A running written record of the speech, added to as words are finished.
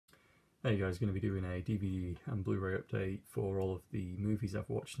Hey guys, going to be doing a DVD and Blu-ray update for all of the movies I've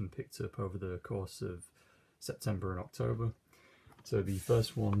watched and picked up over the course of September and October. So the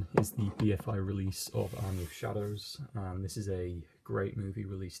first one is the BFI release of Army of Shadows, and this is a great movie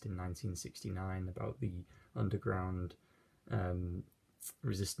released in 1969 about the underground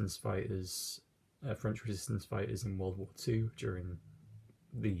resistance fighters, French resistance fighters in World War II during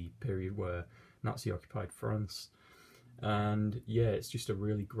the period where Nazi occupied France. And yeah, it's just a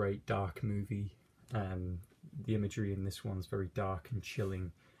really great dark movie. The imagery in this one's very dark and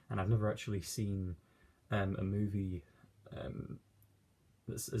chilling, and I've never actually seen a movie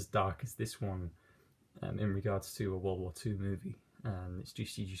that's as dark as this one in regards to a World War II movie. And it's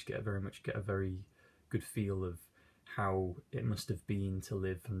just, you just get a very good feel of how it must have been to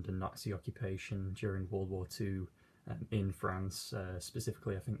live under Nazi occupation during World War II in France.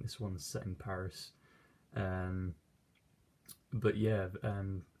 Specifically, I think this one's set in Paris. But yeah,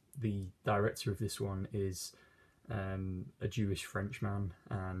 the director of this one is a Jewish Frenchman,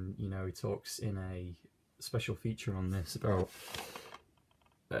 and you know, he talks in a special feature on this about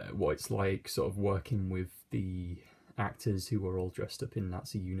what it's like sort of working with the actors who are all dressed up in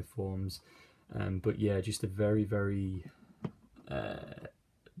Nazi uniforms. But yeah, just a very, very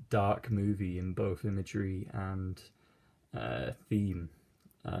dark movie in both imagery and theme.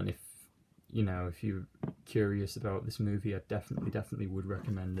 And if you're curious about this movie, I definitely would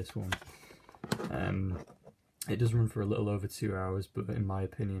recommend this one. It does run for a little over 2 hours, but in my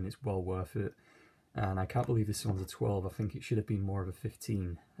opinion, it's well worth it. And I can't believe this one's a 12. I think it should have been more of a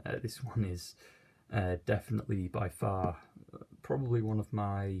 15. This one is definitely by far probably one of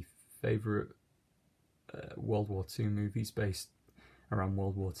my favourite World War II movies based around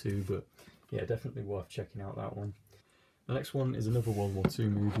World War II, but yeah, definitely worth checking out that one. The next one is another World War II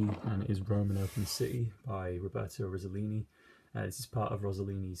movie, and it is Rome and Open City by Roberto Rossellini. This is part of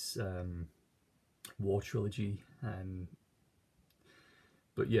Rossellini's war trilogy.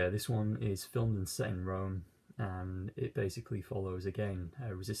 But yeah, this one is filmed and set in Rome, and it basically follows, again,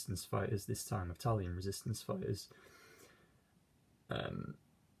 resistance fighters, this time Italian resistance fighters.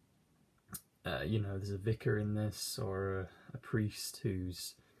 There's a vicar in this, or a priest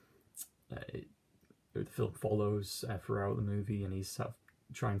who's... the film follows throughout the movie, and he's sort of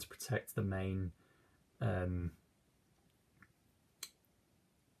trying to protect the main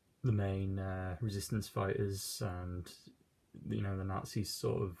resistance fighters, and the Nazis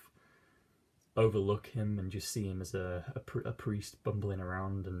sort of overlook him and just see him as a priest bumbling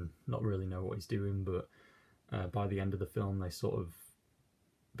around and not really know what he's doing. But by the end of the film, they sort of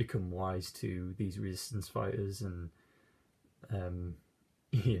become wise to these resistance fighters, and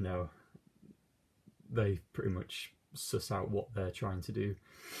they pretty much suss out what they're trying to do.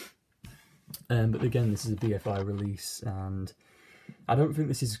 But again, this is a BFI release, and I don't think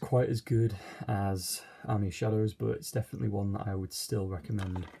this is quite as good as Army of Shadows, but it's definitely one that I would still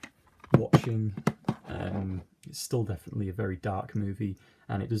recommend watching. It's still definitely a very dark movie,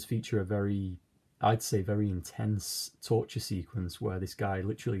 and it does feature a very, I'd say, very intense torture sequence where this guy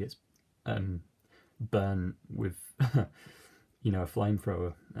literally gets burnt with a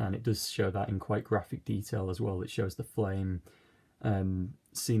flamethrower, and it does show that in quite graphic detail as well. It shows the flame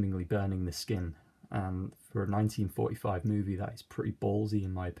seemingly burning the skin, and for a 1945 movie, that is pretty ballsy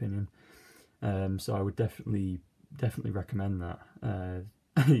in my opinion. So I would definitely recommend that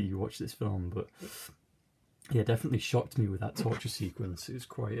you watch this film. But yeah, definitely shocked me with that torture sequence. It was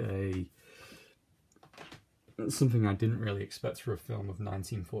quite something I didn't really expect for a film of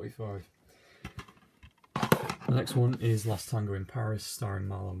 1945. The next one is Last Tango in Paris, starring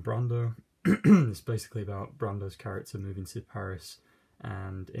Marlon Brando. It's basically about Brando's character moving to Paris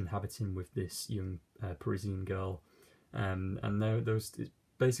and inhabiting with this young Parisian girl. And it's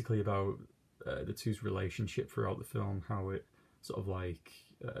basically about the two's relationship throughout the film, how it sort of like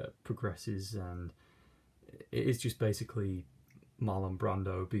progresses, and it is just basically Marlon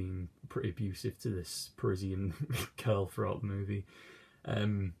Brando being pretty abusive to this Parisian girl throughout the movie.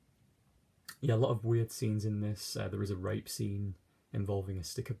 Yeah, a lot of weird scenes in this. There is a rape scene involving a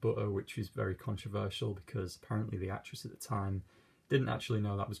stick of butter, which is very controversial because apparently the actress at the time didn't actually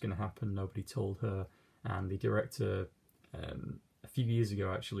know that was going to happen. Nobody told her, and the director, a few years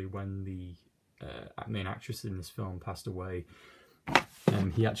ago actually, when the main actress in this film passed away,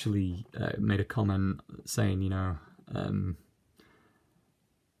 he actually made a comment saying,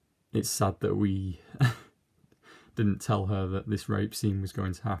 it's sad that we didn't tell her that this rape scene was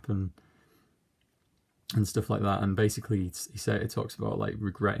going to happen and stuff like that. And basically it talks about like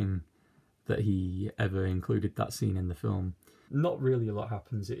regretting that he ever included that scene in the film. Not really a lot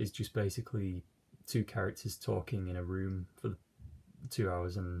happens. It is just basically two characters talking in a room for 2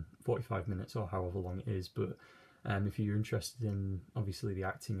 hours and 45 minutes or however long it is, but if you're interested in obviously the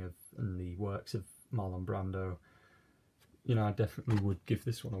acting of and the works of Marlon Brando, you know, I definitely would give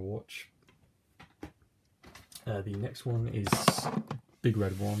this one a watch. The next one is Big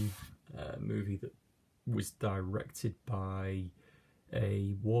Red One, a movie that was directed by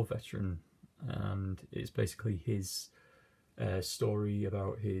a war veteran, and it's basically his story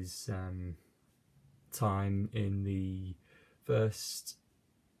about his time in the 1st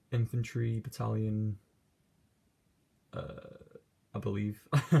Infantry Battalion, I believe.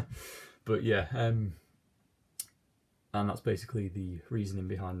 But yeah, and that's basically the reasoning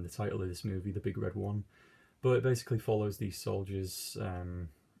behind the title of this movie, The Big Red One. But it basically follows these soldiers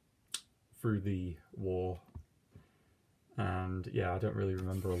through the war. And yeah, I don't really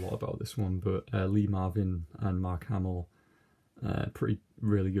remember a lot about this one, but Lee Marvin and Mark Hamill,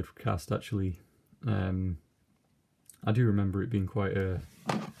 really good cast actually. I do remember it being quite a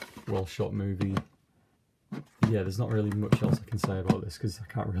well shot movie. Yeah, there's not really much else I can say about this because I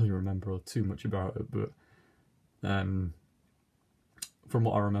can't really remember too much about it, but from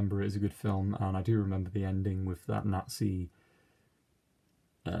what I remember, it is a good film, and I do remember the ending with that Nazi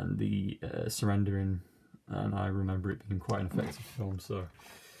and the surrendering, and I remember it being quite an effective film, so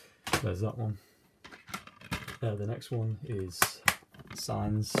there's that one. The next one is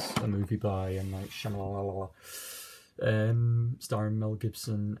Signs, a movie by M. Night Shyamalan, starring Mel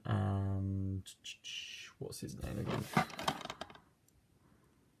Gibson and what's his name again?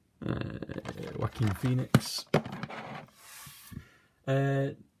 Joaquin Phoenix.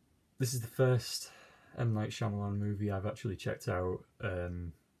 This is the first M. Night Shyamalan movie I've actually checked out,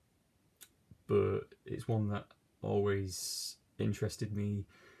 but it's one that always interested me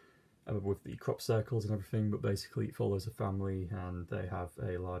with the crop circles and everything. But basically it follows a family and they have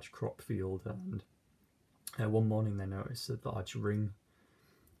a large crop field, and one morning they notice a large ring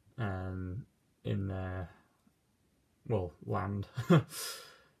in their land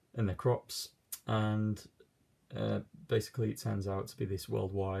in their crops, and basically it turns out to be this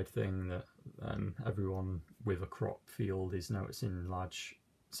worldwide thing that everyone with a crop field is noticing large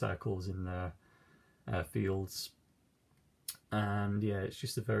circles in their fields. And yeah, it's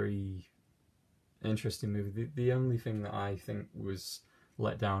just a very interesting movie. The only thing that I think was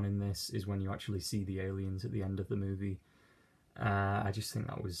let down in this is when you actually see the aliens at the end of the movie. I just think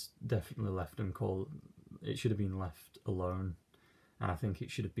that was definitely left uncalled. It should have been left alone, and I think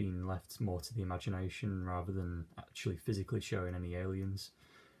it should have been left more to the imagination rather than actually physically showing any aliens.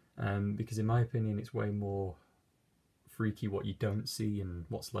 Because in my opinion, it's way more freaky what you don't see and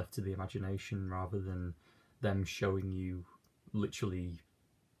what's left to the imagination, rather than them showing you literally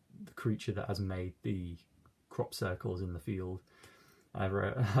the creature that has made the crop circles in the field.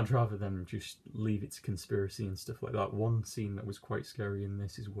 I'd rather them just leave it to conspiracy and stuff like that. One scene that was quite scary in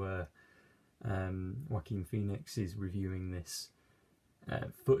this is where Joaquin Phoenix is reviewing this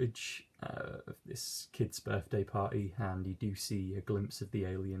footage of this kid's birthday party, and you do see a glimpse of the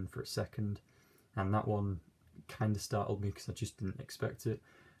alien for a second, and that one kind of startled me because I just didn't expect it.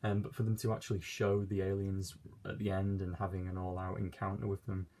 But for them to actually show the aliens at the end and having an all-out encounter with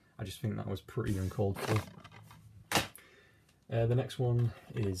them, I just think that was pretty uncalled for. The next one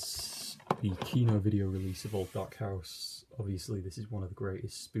is the Kino video release of Old Dark House. Obviously this is one of the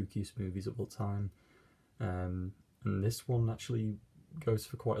greatest, spookiest movies of all time. And this one actually goes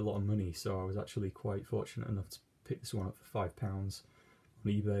for quite a lot of money, so I was actually quite fortunate enough to pick this one up for £5 on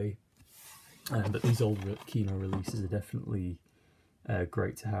eBay. But these old Kino releases are definitely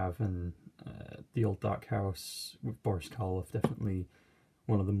great to have, and the Old Dark House with Boris Karloff, definitely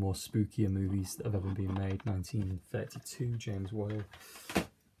one of the more spookier movies that have ever been made. 1932, James Whale.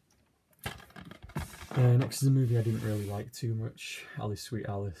 Next is a movie I didn't really like too much, Alice Sweet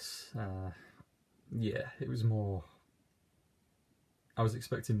Alice. Yeah, it was more... I was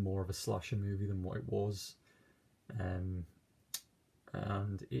expecting more of a slasher movie than what it was. And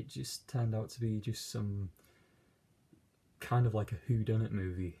it just turned out to be just some kind of like a whodunit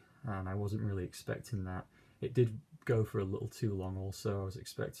movie, and I wasn't really expecting that. It did go for a little too long also. I was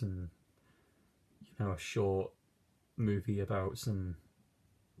expecting, you know, a short movie about some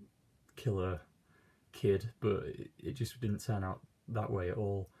killer kid, but it just didn't turn out that way at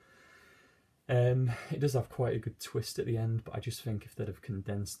all. It does have quite a good twist at the end, but I just think if they'd have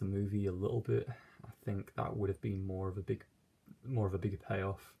condensed the movie a little bit, I think that would have been more of a bigger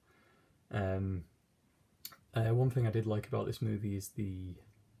payoff. One thing I did like about this movie is the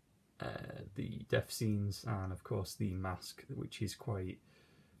death scenes, and of course the mask, which is quite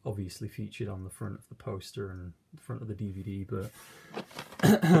obviously featured on the front of the poster and the front of the DVD. But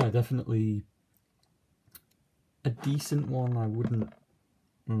definitely a decent one. I wouldn't...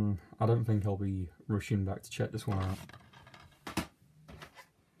 I don't think I'll be rushing back to check this one out.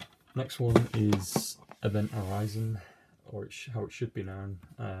 Next one is Event Horizon, or how it should be known.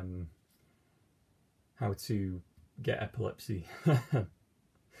 How to get epilepsy.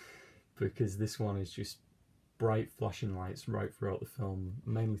 Because this one is just bright flashing lights right throughout the film,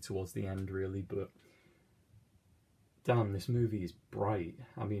 mainly towards the end really, but damn, this movie is bright.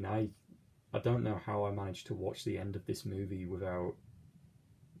 I mean, I don't know how I managed to watch the end of this movie without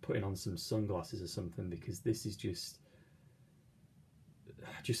putting on some sunglasses or something, because this is just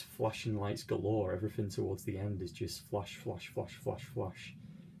flashing lights galore. Everything towards the end is just flash, flash, flash, flash, flash.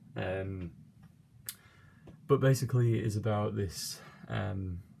 But basically it is about this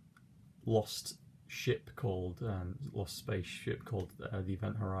lost spaceship called the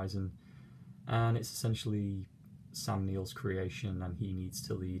Event Horizon, and it's essentially Sam Neill's creation, and he needs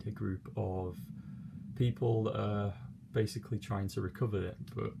to lead a group of people that are basically trying to recover it.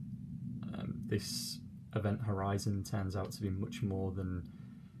 But this Event Horizon turns out to be much more than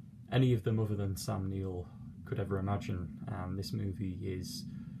any of them other than Sam Neill could ever imagine, and this movie is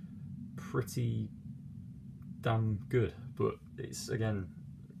pretty damn good, but it's again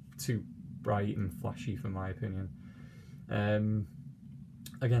too bright and flashy for my opinion.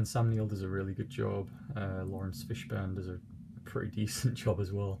 Again, Sam Neill does a really good job. Lawrence Fishburne does a pretty decent job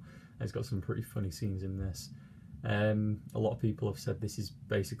as well. He's got some pretty funny scenes in this. A lot of people have said this is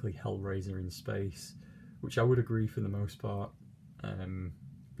basically Hellraiser in space, which I would agree for the most part.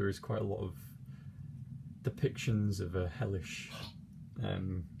 There is quite a lot of depictions of a hellish...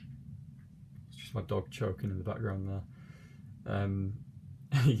 it's just my dog choking in the background there.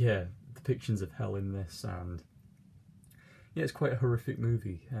 Yeah, depictions of hell in this, and yeah, it's quite a horrific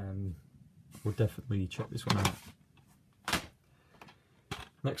movie. We'll definitely check this one out.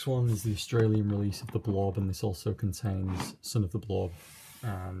 Next one is the Australian release of The Blob, and this also contains Son of the Blob.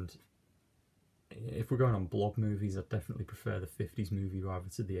 And if we're going on blob movies, I definitely prefer the 50s movie rather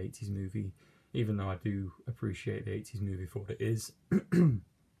to the 80s movie, even though I do appreciate the 80s movie for what it is.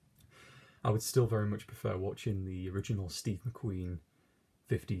 I would still very much prefer watching the original Steve McQueen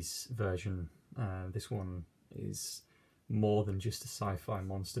 50s version. This one is more than just a sci-fi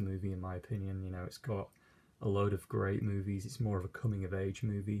monster movie in my opinion. You know, it's got a load of great movies. It's more of a coming of age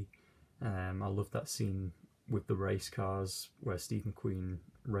movie. I love that scene with the race cars where Steve McQueen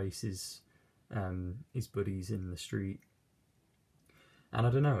races his buddies in the street. And I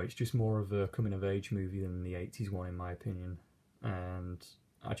don't know, it's just more of a coming of age movie than the 80s one in my opinion, and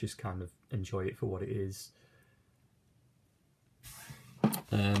I just kind of enjoy it for what it is.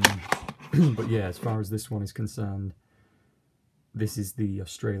 But yeah, as far as this one is concerned, this is the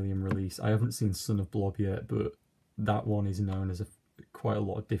Australian release. I haven't seen Son of Blob yet, but that one is known as quite a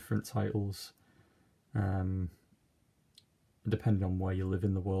lot of different titles, depending on where you live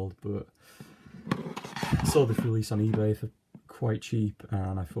in the world. But I saw this release on eBay for quite cheap,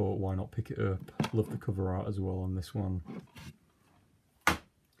 and I thought, why not pick it up? Love the cover art as well on this one.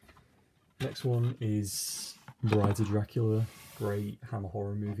 Next one is Bride of Dracula. Great Hammer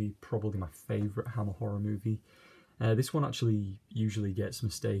horror movie, probably my favourite Hammer horror movie. This one actually usually gets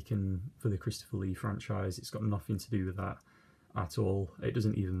mistaken for the Christopher Lee franchise. It's got nothing to do with that at all. It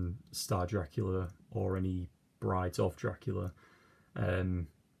doesn't even star Dracula or any brides of Dracula. The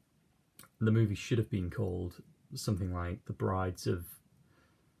movie should have been called something like The Brides of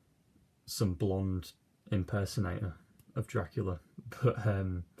some blonde impersonator of Dracula. But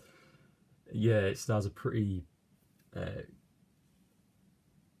yeah, it stars a pretty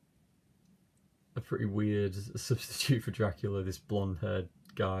weird substitute for Dracula, this blonde-haired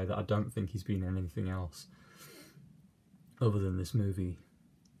guy that I don't think he's been in anything else other than this movie.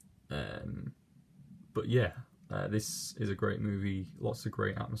 But yeah, this is a great movie, lots of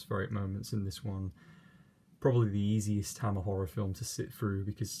great atmospheric moments in this one. Probably the easiest Hammer horror film to sit through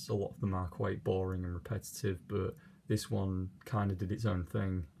because a lot of them are quite boring and repetitive, but this one kind of did its own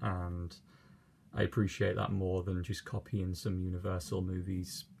thing, and I appreciate that more than just copying some Universal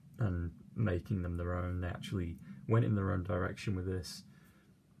movies and making them their own. They actually went in their own direction with this.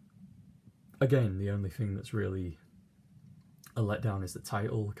 Again, the only thing that's really a letdown is the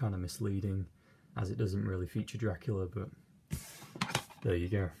title, kind of misleading, as it doesn't really feature Dracula, but there you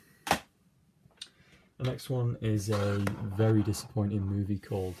go. The next one is a very disappointing movie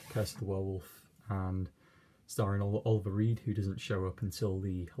called Curse of the Werewolf, and starring Oliver Reed, who doesn't show up until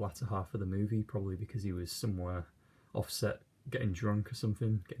the latter half of the movie, probably because he was somewhere offset, getting drunk or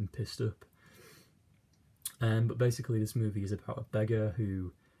something, getting pissed up. But basically this movie is about a beggar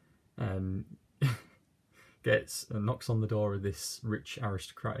who knocks on the door of this rich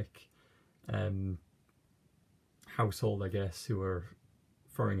aristocratic household, I guess, who are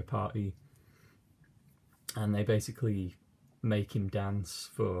throwing a party, and they basically make him dance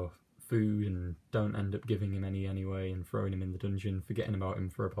for food and don't end up giving him any anyway, and throwing him in the dungeon, forgetting about him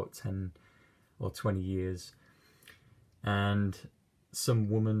for about 10 or 20 years. And some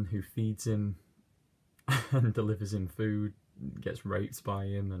woman who feeds him and delivers him food gets raped by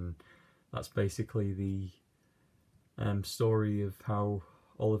him, and that's basically the story of how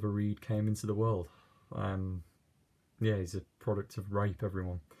Oliver Reed came into the world. Yeah, he's a product of rape,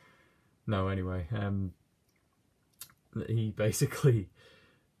 everyone. No, anyway, he basically,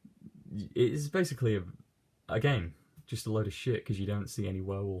 it's basically again, just a load of shit, because you don't see any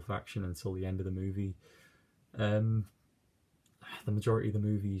werewolf action until the end of the movie. The majority of the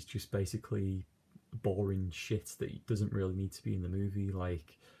movie is just basically boring shit that doesn't really need to be in the movie.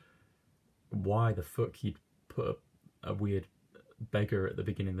 Like, why the fuck you'd put a weird beggar at the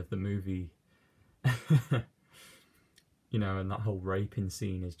beginning of the movie? You know, and that whole raping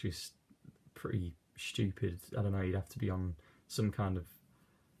scene is just pretty stupid. I don't know, you'd have to be on some kind of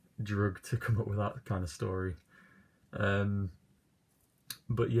drug to come up with that kind of story.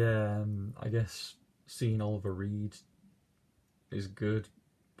 But yeah, I guess seeing Oliver Reed is good,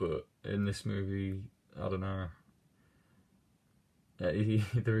 but in this movie, I don't know.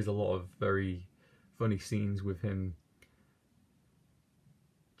 There is a lot of very funny scenes with him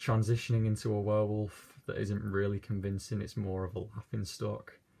transitioning into a werewolf that isn't really convincing. It's more of a laughing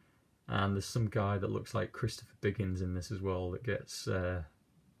stock. And there's some guy that looks like Christopher Biggins in this as well that gets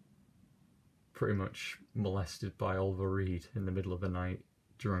pretty much molested by Oliver Reed in the middle of the night,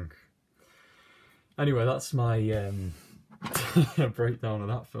 drunk. Anyway, that's my breakdown of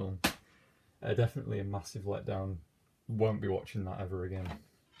that film. Definitely a massive letdown. Won't be watching that ever again.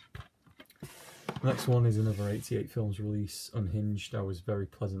 Next one is another 88 Films release, Unhinged. I was very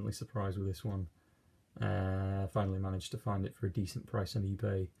pleasantly surprised with this one. Finally managed to find it for a decent price on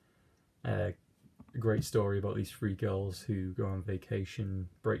eBay. A great story about these three girls who go on vacation,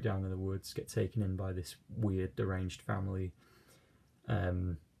 break down in the woods, get taken in by this weird deranged family.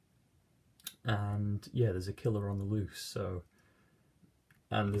 And yeah, there's a killer on the loose.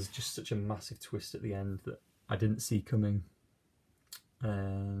 And there's just such a massive twist at the end that I didn't see coming.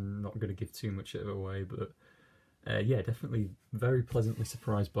 Not going to give too much of it away, but yeah, definitely very pleasantly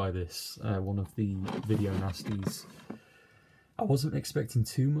surprised by this. One of the video nasties. I wasn't expecting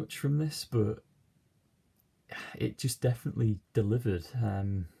too much from this, but it just definitely delivered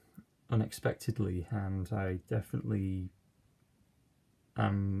unexpectedly, and I definitely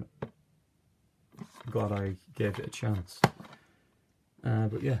am glad I gave it a chance.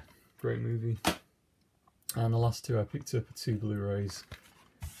 But yeah, great movie. And the last two I picked up are two Blu-rays.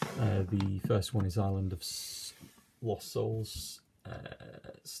 The first one is Island of Lost Souls,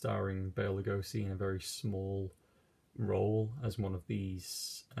 starring Bela Lugosi in a very small role as one of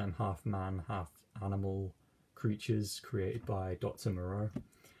these half man, half animal creatures created by Dr. Moreau.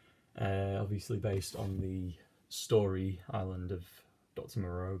 Obviously based on the story Island of Dr.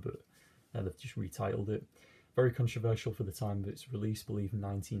 Moreau, but they've just retitled it. Very controversial for the time of its release, I believe in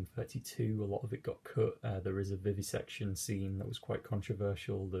 1932. A lot of it got cut. There is a vivisection scene that was quite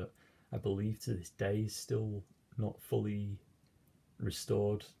controversial that I believe to this day is still not fully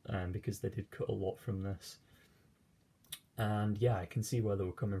restored, because they did cut a lot from this. And yeah, I can see where they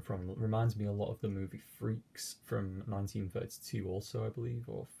were coming from. It reminds me a lot of the movie Freaks from 1932 also, I believe,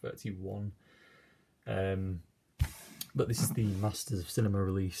 or 31. But this is the Masters of Cinema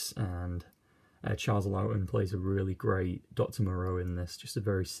release, and Charles Loughton plays a really great Dr. Moreau in this. Just a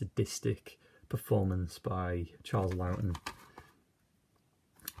very sadistic performance by Charles Loughton.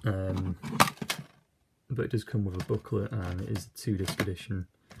 But it does come with a booklet, and it is a 2-disc edition.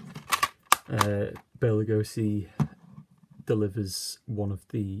 Bela Lugosi delivers one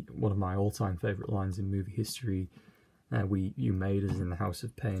of my all-time favourite lines in movie history. You made us in the House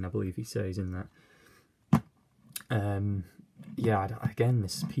of Pain, I believe he says in that. Yeah, again,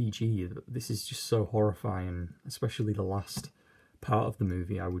 this is PG. This is just so horrifying, especially the last part of the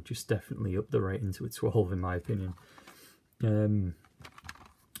movie. I would just definitely up the rating to a 12 in my opinion.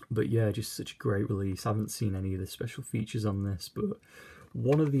 But yeah, just such a great release. I haven't seen any of the special features on this, but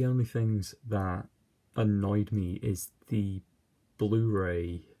one of the only things that annoyed me is the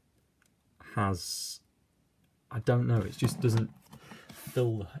Blu-ray has, I don't know, it just doesn't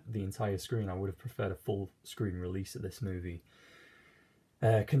fill the entire screen. I would have preferred a full screen release of this movie.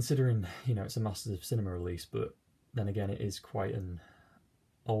 Considering, you know, it's a Masters of Cinema release, but then again, it is quite an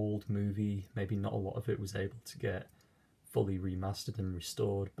old movie. Maybe not a lot of it was able to get fully remastered and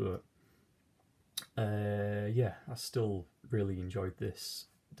restored, but yeah, I still really enjoyed this.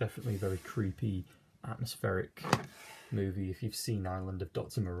 Definitely very creepy, atmospheric movie. If you've seen Island of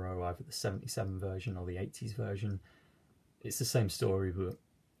Dr. Moreau, either the 77 version or the 80s version, it's the same story, but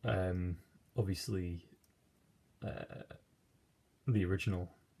obviously the original,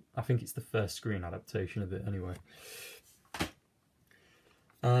 I think it's the first screen adaptation of it anyway.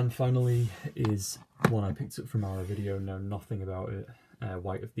 And finally is one I picked up from our video, know nothing about it,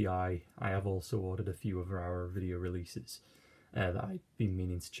 White of the Eye. I have also ordered a few other our video releases that I've been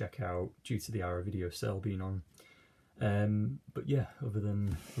meaning to check out due to the our video sale being on. But yeah, other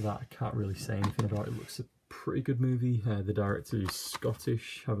than that, I can't really say anything about it. It looks a pretty good movie. The director is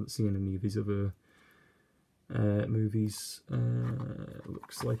Scottish. Haven't seen any of his other movies.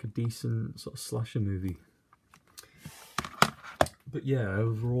 Looks like a decent sort of slasher movie. But yeah,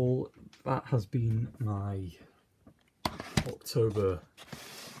 overall, that has been my October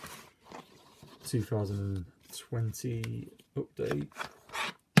 2020 update.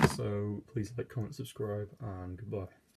 So please like, comment, subscribe, and goodbye.